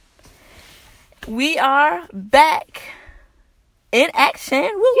We are back in action.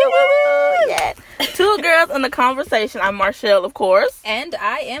 Woo, woo, woo, woo. Yeah. Two girls in the conversation. I'm Marshell, of course. And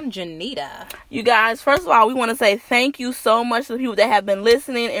I am Janita. You guys, first of all, we want to say thank you so much to the people that have been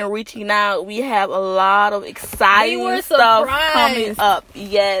listening and reaching out. We have a lot of exciting stuff coming up.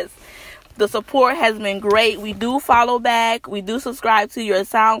 Yes. The support has been great. We do follow back. We do subscribe to your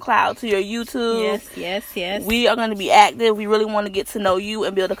SoundCloud, to your YouTube. Yes. We are going to be active. We really want to get to know you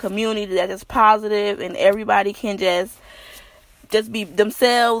and build a community that is positive and everybody can just be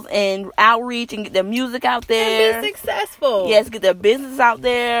themselves and outreach and get their music out there. And be successful. Yes, get their business out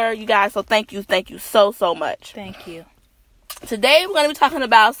there. You guys, so thank you so much. Thank you. Today we're going to be talking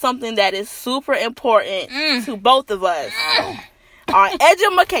about something that is super important to both of us. Our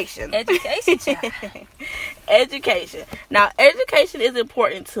education. Education. Now, education is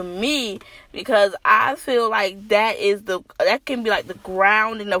important to me because I feel like that can be like the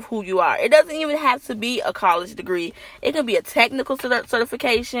grounding of who you are. It doesn't even have to be a college degree. It can be a technical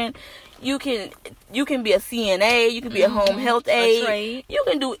certification. You can be a CNA. You can be a home health aide. You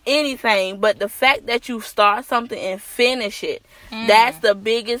can do anything. But the fact that you start something and finish it, that's the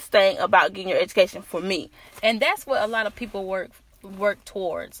biggest thing about getting your education for me. And that's what a lot of people work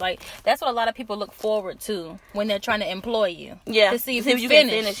towards. Like, that's what a lot of people look forward to when they're trying to employ you. Yeah. To see if you can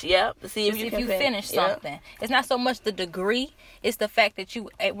finish. Yep. To see if you finish something. Yep. It's not so much the degree. It's the fact that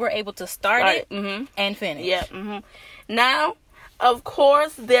you were able to start it and finish. Yeah. Mm-hmm. Now, of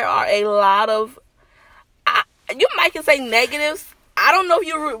course, there are a lot of, you might can say negatives. I don't know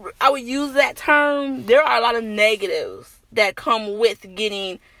if I would use that term. There are a lot of negatives that come with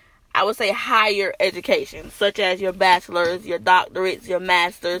getting, I would say, higher education, such as your bachelor's, your doctorates, your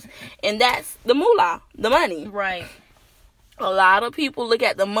master's, and that's the moolah, the money. Right. A lot of people look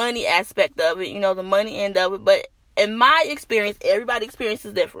at the money aspect of it, the money end of it, but in my experience, everybody's experience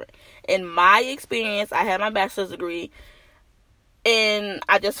is different. In my experience, I had my bachelor's degree, and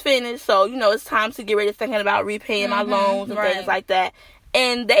I just finished, so, it's time to get ready to thinking about repaying my loans and things like that.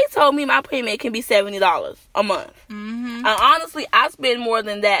 And they told me my payment can be $70 a month. And honestly, I spend more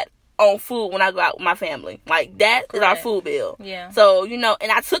than that on food when I go out with my family. Like, that is our food bill. Yeah. So,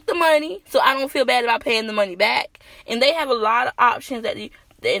 and I took the money, so I don't feel bad about paying the money back. And they have a lot of options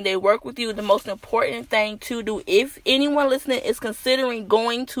and they work with you. The most important thing to do, if anyone listening is considering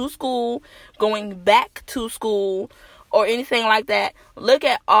going to school, going back to school, or anything like that, look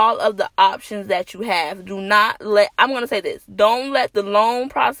at all of the options that you have. I'm going to say this, don't let the loan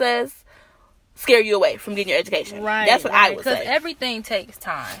process scare you away from getting your education. Right. That's what I would say. Because everything takes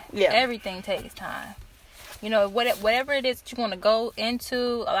time. Yeah. Everything takes time. Whatever it is that you want to go into,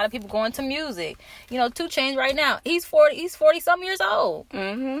 a lot of people go into music. 2 Chainz right now, he's 40 some years old.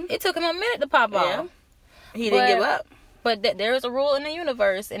 It took him a minute to pop off. He didn't give up. But there is a rule in the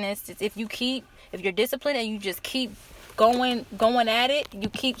universe, and it's just, if you're disciplined and you just keep going at it, you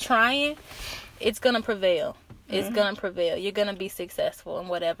keep trying, it's gonna prevail. It's gonna prevail. You're gonna be successful in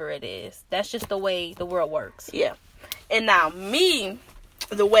whatever it is. That's just the way the world works. Yeah. And now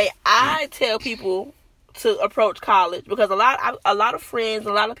the way I tell people to approach college, because a lot of friends,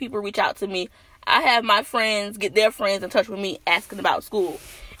 a lot of people reach out to me. I have my friends get their friends in touch with me asking about school,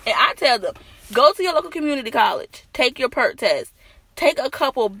 and I tell them, go to your local community college, take your PERT test, take a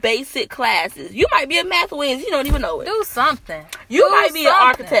couple basic classes. You might be a math whiz, you don't even know it. Do something. You might be an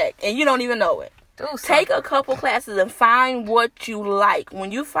architect and you don't even know it. Take a couple classes and find what you like.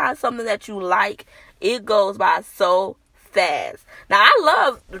 When you find something that you like, it goes by so fast. Now, I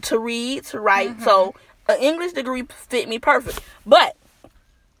love to read, to write, so an English degree fit me perfect. But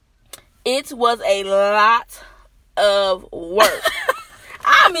it was a lot of work.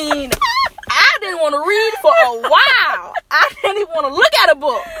 I mean, I didn't want to read for a while. I didn't even want to look at a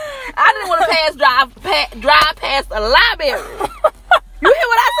book. I didn't want to drive past a library. You hear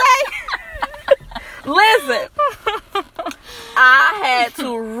what I say? Listen, I had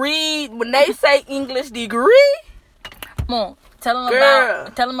to read. When they say English degree, come on, tell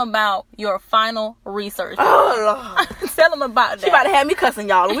them about your final research. Oh Lord, tell them about that. She about to have me cussing,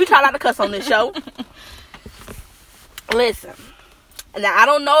 y'all. We try not to cuss on this show. Listen, now I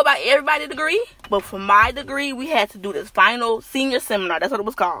don't know about everybody's degree, but for my degree, we had to do this final senior seminar. That's what it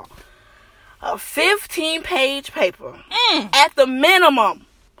was called. A 15-page paper at the minimum,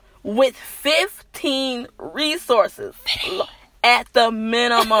 with 15 resources at the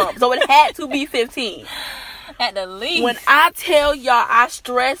minimum. So it had to be 15. At the least. When I tell y'all I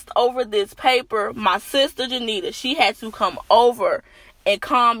stressed over this paper, my sister Janita, she had to come over and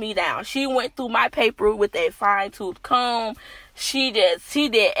calm me down. She went through my paper with a fine-tooth comb. She did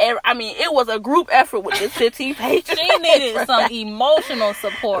it was a group effort with this 15 pages. She needed some emotional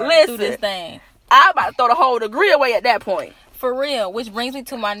support through this thing. I'm about to throw the whole degree away at that point. For real, which brings me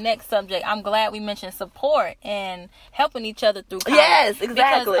to my next subject. I'm glad we mentioned support and helping each other through college. Yes,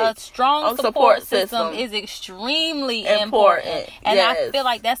 exactly. Because a strong support system is extremely important. And I feel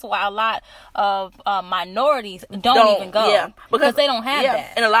like that's why a lot of minorities don't even go. Yeah, because they don't have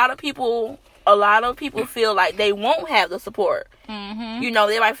that. And a lot of people feel like they won't have the support. Mm-hmm. You know,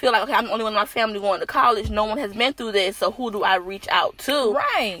 they might feel like, okay, I'm the only one in my family going to college. No one has been through this, so who do I reach out to?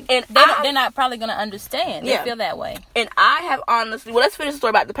 Right. And they're not probably going to understand. They feel that way. And I have honestly, well, let's finish the story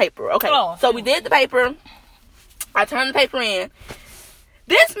about the paper. Okay. So we did the paper. I turned the paper in.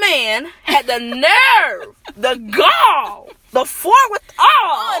 This man had the nerve, the gall, the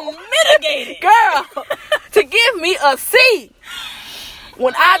forwithal, unmitigated, girl, to give me a C.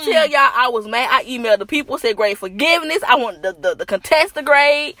 When I tell y'all I was mad, I emailed the people, said grade forgiveness. I want the contest the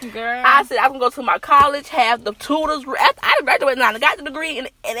grade. Girl. I said I can go to my college, have the tutors. I graduated now. I got the degree and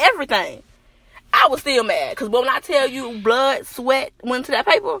everything. I was still mad. Because when I tell you blood, sweat went to that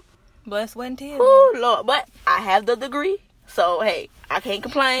paper. Blood, sweat, and tears. Oh, Lord. But I have the degree. So, hey, I can't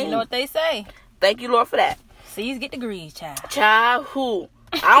complain. You know what they say. Thank you, Lord, for that. C's get degrees, child. Child, who?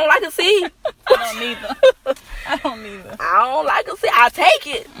 I don't like a C. I don't either. I don't like a C. I take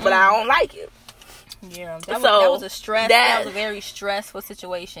it, but I don't like it. Yeah, that was a stress. That was a very stressful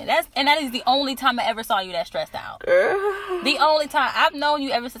situation. That is the only time I ever saw you that stressed out. Girl. The only time. I've known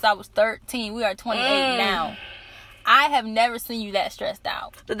you ever since I was 13. We are 28 now. I have never seen you that stressed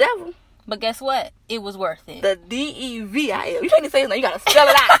out. The devil. But guess what? It was worth it. The DEVIL. You can't even say it now. You gotta spell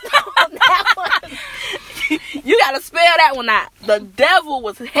it out. That one. You gotta spell that one out. The devil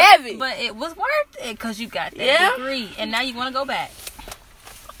was heavy. But it was worth it because you got that degree. And now you want to go back.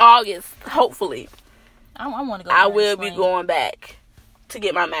 August, hopefully. I want to go back. I will be going back to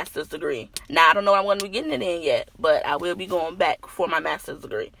get my master's degree. Now, I don't know when I'm going to be getting it in yet. But I will be going back for my master's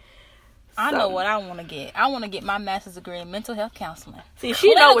degree. I know what I want to get. I want to get my master's degree in mental health counseling. See,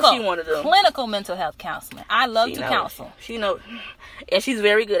 she know what she want to do. Clinical mental health counseling. I love to counsel. She know. And she's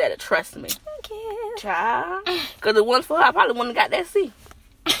very good at it. Trust me. Thank you. Child. Because the one for her, I probably wouldn't have got that C.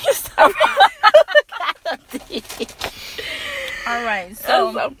 All right.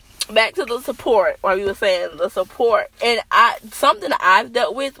 So, back to the support. While we were saying the support. And something that I've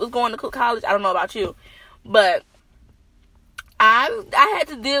dealt with was going to college. I don't know about you. But I had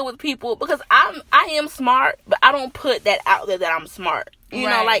to deal with people because I am smart, but I don't put that out there that I'm smart. You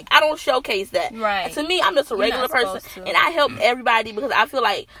know, like, I don't showcase that. Right. And to me, I'm just a regular person, and I help everybody because I feel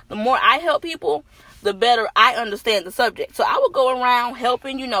like the more I help people, the better I understand the subject. So I would go around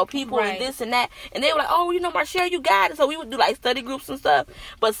helping, people and this and that, and they were like, oh, Marshell, you got it. So we would do, like, study groups and stuff.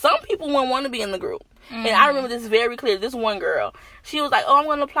 But some people wouldn't want to be in the group. Mm-hmm. And I remember this very clear. This one girl, she was like, oh, I'm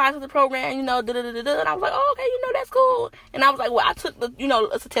going to apply to the program, da-da-da-da-da. And I was like, oh, okay, that's cool. And I was like, well, I took the,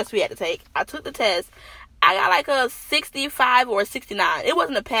 it's a test we had to take. I took the test. I got like a 65 or a 69. It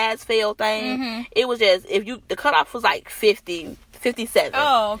wasn't a pass-fail thing. Mm-hmm. It was just, the cutoff was like 50, 57.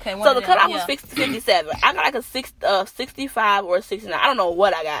 Oh, okay. So the cutoff was 57. I got like a 65 or a 69. I don't know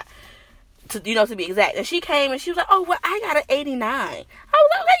what I got, to be exact. And she came and she was like, oh, well, I got an 89. I was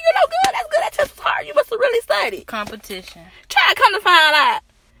like, okay, good. That's good. That test was hard. You must have really studied. Competition. Try to come to find out,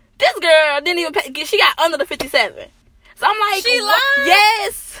 this girl didn't even she got under the 57. So I'm like, she lied?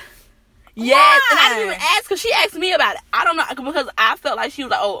 Yes. Yes. Why? And I didn't even ask because she asked me about it. I don't know, because I felt like she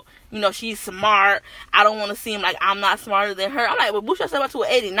was like, oh, she's smart. I don't want to seem like I'm not smarter than her. I'm like, well, boost yourself up to an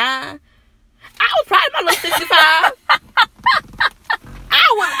 89. I was proud of my little 65.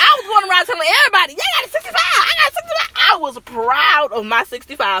 I was going around telling everybody, yeah, I got a 65. I got a 65. I was proud of my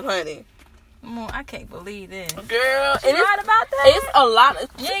 65, honey. I can't believe this. Girl, you right about that? It's a lot of...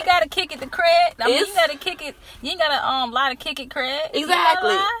 You ain't got to kick it to cred. I mean, you got to kick it... You ain't got to lie to kick it cred.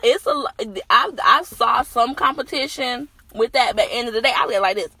 Exactly. It's a... I saw some competition with that, but at the end of the day, I look at it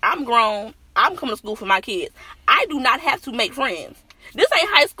like this. I'm grown. I'm coming to school for my kids. I do not have to make friends. This ain't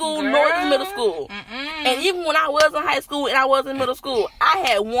high school, nor is middle school. Mm-mm. And even when I was in high school and I was in middle school, I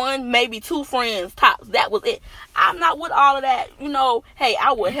had one, maybe two friends tops. That was it. I'm not with all of that. Hey,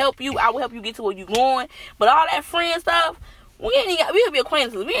 I will help you. I will help you get to where you're going. But all that friend stuff, we can be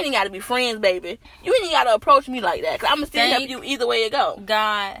acquaintances. We ain't got to be friends, baby. You ain't got to approach me like that. Because I'm going to still help you either way it go.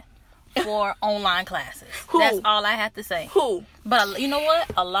 God for online classes. Who? That's all I have to say. Who? But you know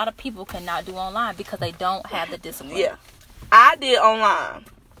what? A lot of people cannot do online because they don't have the discipline. Yeah. I did online.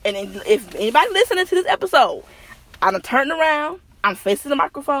 And if anybody listening to this episode, I'm turned around. I'm facing the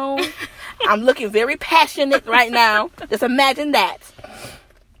microphone. I'm looking very passionate right now. Just imagine that.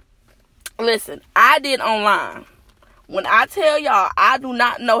 Listen, I did online. When I tell y'all, I do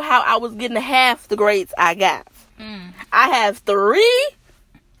not know how I was getting half the grades I got. I have 3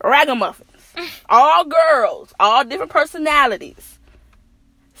 ragamuffins. all girls, all different personalities.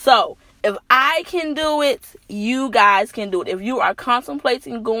 So, if I can do it, you guys can do it. If you are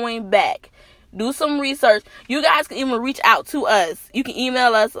contemplating going back, do some research. You guys can even reach out to us. You can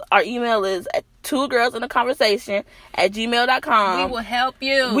email us. Our email is at twogirlsinaconversation@gmail.com. We will help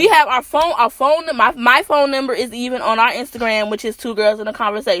you. We have our phone. My phone number is even on our Instagram, which is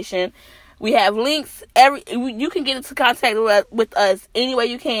 2girlsinaconversation. We have links. You can get into contact with us any way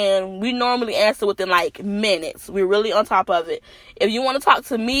you can. We normally answer within like minutes. We're really on top of it. If you want to talk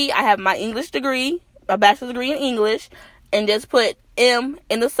to me, I have my English degree, my bachelor's degree in English, and just put M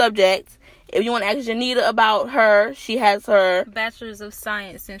in the subject. If you want to ask Janita about her, she has her Bachelor's of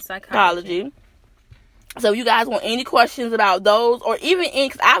Science in Psychology. So if you guys want any questions about those, or even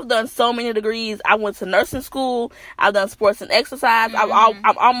because I've done so many degrees. I went to nursing school. I've done sports and exercise.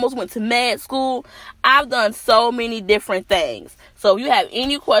 I almost went to med school. I've done so many different things. So if you have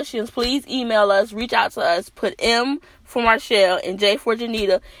any questions, please email us, reach out to us, put M for Marshell and J for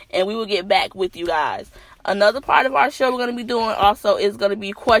Janita, and we will get back with you guys. Another part of our show we're going to be doing also is going to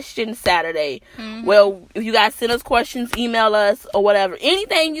be Question Saturday. Well, if you guys send us questions, email us or whatever.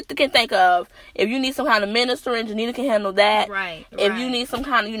 Anything you can think of. If you need some kind of ministering, Janita can handle that. Right. If you need some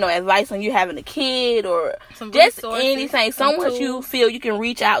kind of, advice on you having a kid or some just resources, anything, someone you feel you can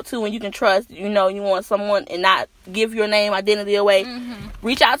reach out to and you can trust, you want someone and not give your name, identity away,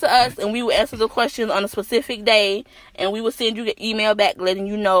 reach out to us and we will answer the questions on a specific day and we will send you an email back letting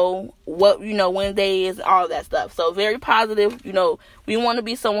you know what, Wednesday is, all of that stuff. So very positive, we want to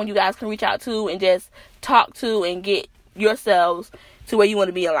be someone you guys can reach out to and just talk to and get yourselves to where you want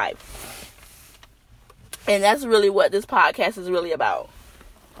to be in life. And that's really what this podcast is really about.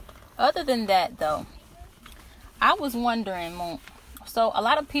 Other than that, though, I was wondering, so a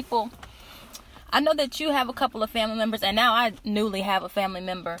lot of people, I know that you have a couple of family members, and now I newly have a family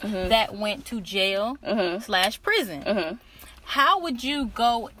member that went to jail / prison. How would you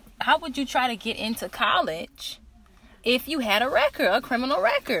try to get into college if you had a criminal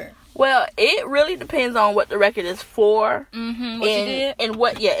record? Well, it really depends on what the record is for, what you did, and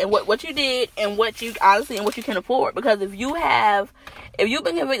what you did, and what you can afford. Because if you've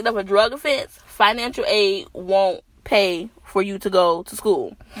been convicted of a drug offense, financial aid won't pay for you to go to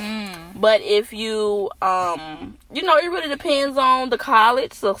school. But if you, it really depends on the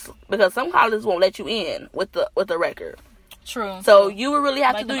college. So because some colleges won't let you in with the record. True. So you would really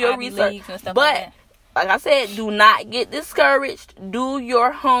have to do your research. But like I said, do not get discouraged. Do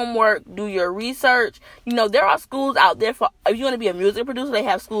your homework. Do your research. There are schools out there for, if you want to be a music producer, they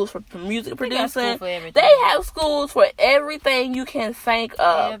have schools for music producing. They have schools for everything you can think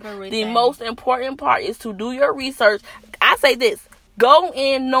of. The most important part is to do your research. I say this. Go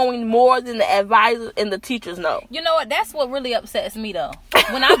in knowing more than the advisors and the teachers know. You know what? That's what really upsets me, though.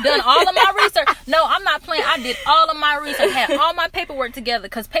 When I've done all of my research. No, I'm not playing. I did all of my research. Had all my paperwork together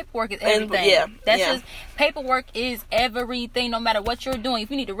because paperwork is everything. Just paperwork is everything. No matter what you're doing,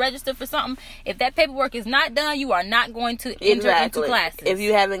 if you need to register for something, if that paperwork is not done, you are not going to enter into classes. If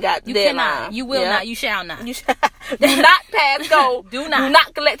you haven't got the deadline, you will not. You shall not. Do not pass go. Do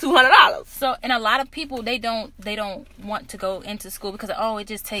not collect $200. So, and a lot of people they don't want to go into school because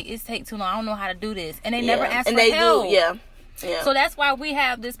it takes too long. I don't know how to do this, and they never ask for help. Yeah. So that's why we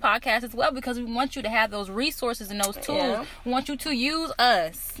have this podcast as well, because we want you to have those resources and those tools. Yeah. We want you to use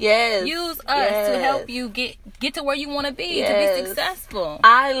us. Yes. Use us to help you get to where you want to be, to be successful.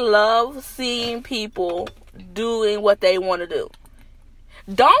 I love seeing people doing what they want to do.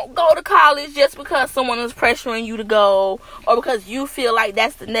 Don't go to college just because someone is pressuring you to go or because you feel like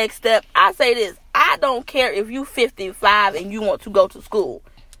that's the next step. I say this. I don't care if you 55 and you want to go to school.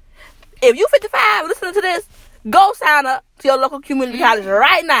 If you 55 listening to this, go sign up to your local community college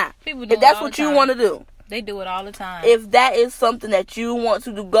right now. If that's what you want to do. They do it all the time. If that is something that you want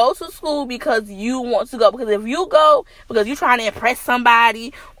to do, go to school because you want to go. Because if you go because you're trying to impress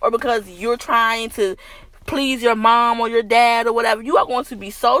somebody or because you're trying to please your mom or your dad or whatever, you are going to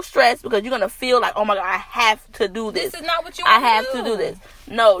be so stressed because you're going to feel like, oh my God, I have to do this. This is not what you want to do. I have to do this.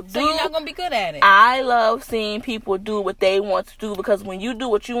 No, so you're not going to be good at it. I love seeing people do what they want to do because when you do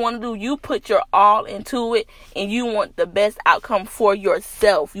what you want to do, you put your all into it and you want the best outcome for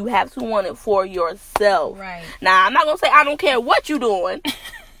yourself. You have to want it for yourself. Right. Now, I'm not going to say I don't care what you're doing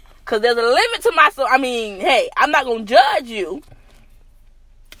because there's a limit to myself. I mean, hey, I'm not going to judge you.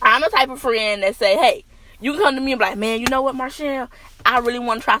 I'm the type of friend that say, hey, you can come to me and be like, man, you know what, Marshell? I really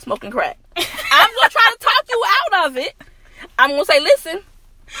want to try smoking crack. I'm going to try to talk you out of it. I'm going to say, listen,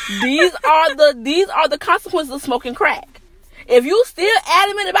 these are the consequences of smoking crack. If you still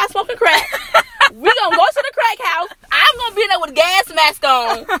adamant about smoking crack, We gonna go to the crack house. I'm gonna be in there with a gas mask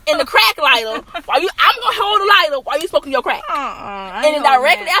on and the crack lighter. I'm gonna hold the lighter while you smoking your crack. And then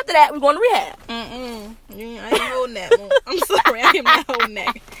directly after that, we're going to rehab. I ain't holding that. I'm sorry, I am not holding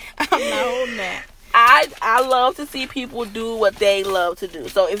that. I'm not holding that. I love to see people do what they love to do.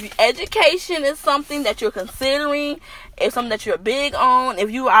 So if education is something that you're considering, if something that you're big on, if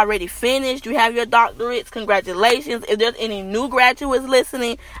you already finished, you have your doctorates, congratulations. If there's any new graduates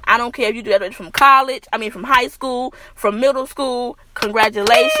listening, I don't care if you graduated from college, from high school, from middle school,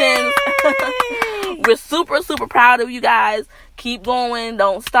 congratulations. We're super, super proud of you guys. Keep going.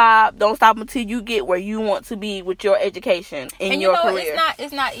 Don't stop. Don't stop until you get where you want to be with your education in your career.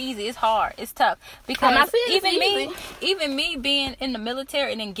 It's not easy. It's hard. It's tough. Because even me being in the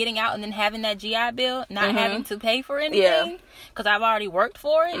military and then getting out and then having that GI Bill, not having to pay for anything, because I've already worked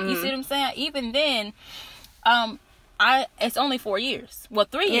for it. You see what I'm saying? Even then, it's only 4 years. Well,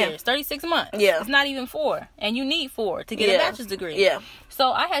 3 years, 36 months. Yeah. It's not even 4. And you need 4 to get a bachelor's degree. Yeah.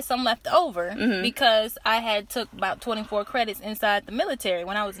 So I had some left over because I had took about 24 credits inside the military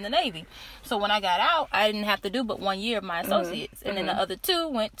when I was in the Navy. So when I got out, I didn't have to do but 1 year of my associates. And then the other 2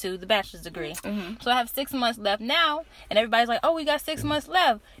 went to the bachelor's degree. So I have 6 months left now. And everybody's like, oh, we got 6 months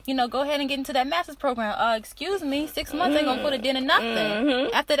left. Go ahead and get into that master's program. Excuse me, 6 months ain't going to put a dent in nothing.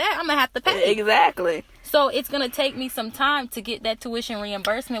 After that, I'm going to have to pay. Exactly. So it's going to take me some time to get that tuition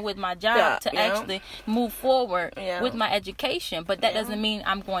reimbursement with my job to actually move forward with my education. But that doesn't mean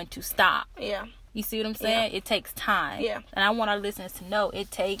I'm going to stop. Yeah. You see what I'm saying? It takes time. Yeah. And I want our listeners to know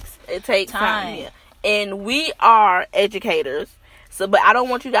it takes time. Yeah. And we are educators. So, but I don't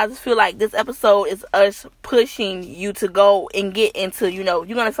want you guys to feel like this episode is us pushing you to go and get into, you're going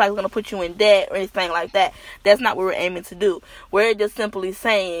to feel like we're going to put you in debt or anything like that. That's not what we're aiming to do. We're just simply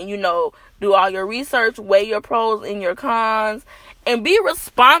saying, do all your research, weigh your pros and your cons, and be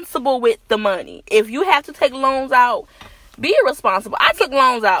responsible with the money. If you have to take loans out, be responsible. I took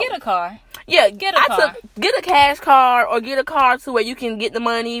loans out. Get a car. Yeah, get a cash car or get a car to where you can get the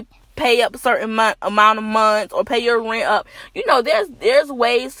money, pay up a certain amount of months, or pay your rent up. There's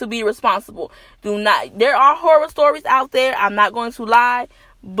ways to be responsible. There are horror stories out there. I'm not going to lie.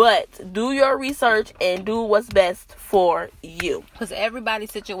 But do your research and do what's best for you. Because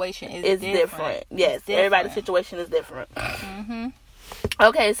everybody's situation is different. Yes, everybody's situation is different.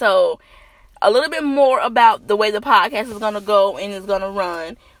 Okay, so a little bit more about the way the podcast is going to go and is going to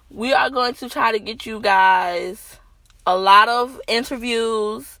run. We are going to try to get you guys a lot of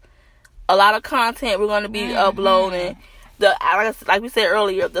interviews, a lot of content we're going to be uploading. Like we said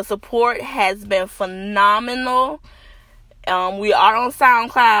earlier, the support has been phenomenal. We are on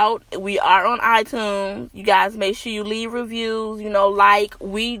SoundCloud. We are on iTunes. You guys make sure you leave reviews, like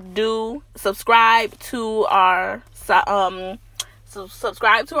we do. Subscribe to our SoundCloud.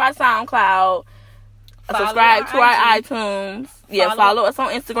 Subscribe to our iTunes. Follow us on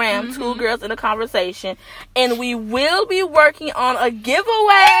Instagram, 2 Girls in a Conversation. And we will be working on a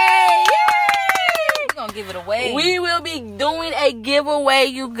giveaway. We're going to give it away. We will be doing a giveaway,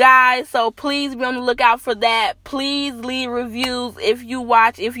 you guys. So please be on the lookout for that. Please leave reviews. If you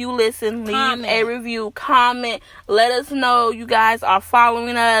watch, if you listen, leave a review, comment. Let us know you guys are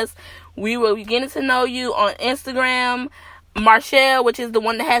following us. We will be getting to know you on Instagram. Marshell, which is the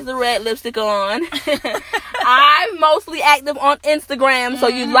one that has the red lipstick on. I'm mostly active on Instagram, so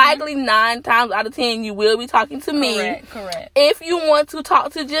you likely 9 times out of 10 you will be talking to me. Correct. If you want to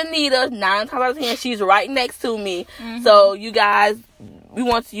talk to Janita, 9 times out of 10 she's right next to me. So you guys, we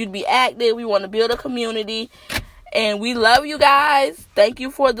want you to be active. We want to build a community, and we love you guys. Thank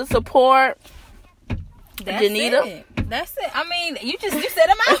you for the support. Janita. That's it. I mean, you said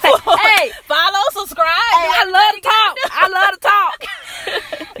a mouthful. Hey, follow, subscribe. Hey, I love to talk.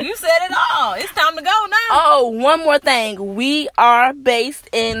 You said it all. It's time to go now. Oh, one more thing. We are based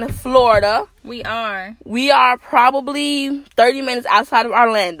in Florida. We are probably 30 minutes outside of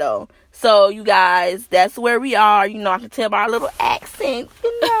Orlando. So, you guys, that's where we are. I can tell by our little accents,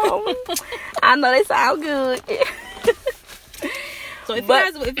 I know they sound good. So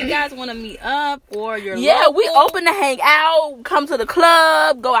if you guys want to meet up or you're local, we open to hang out, come to the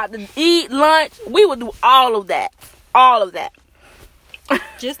club, go out to eat lunch. We will do all of that.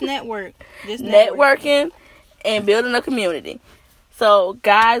 Just network. Networking and building a community. So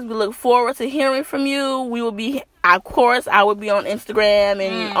guys, we look forward to hearing from you. We will be, of course, I will be on Instagram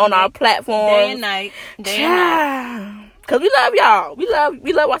and on our platforms. Day and night. Because we love y'all.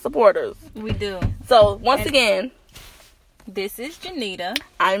 We love our supporters. We do. So once again, this is Janita.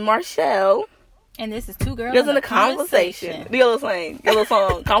 I'm Marshell. And this is Two Girls in a Conversation. The other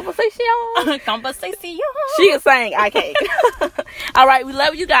song, Conversation. Conversation. She can sing. I can't. All right. We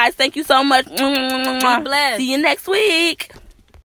love you guys. Thank you so much. Be blessed. See you next week.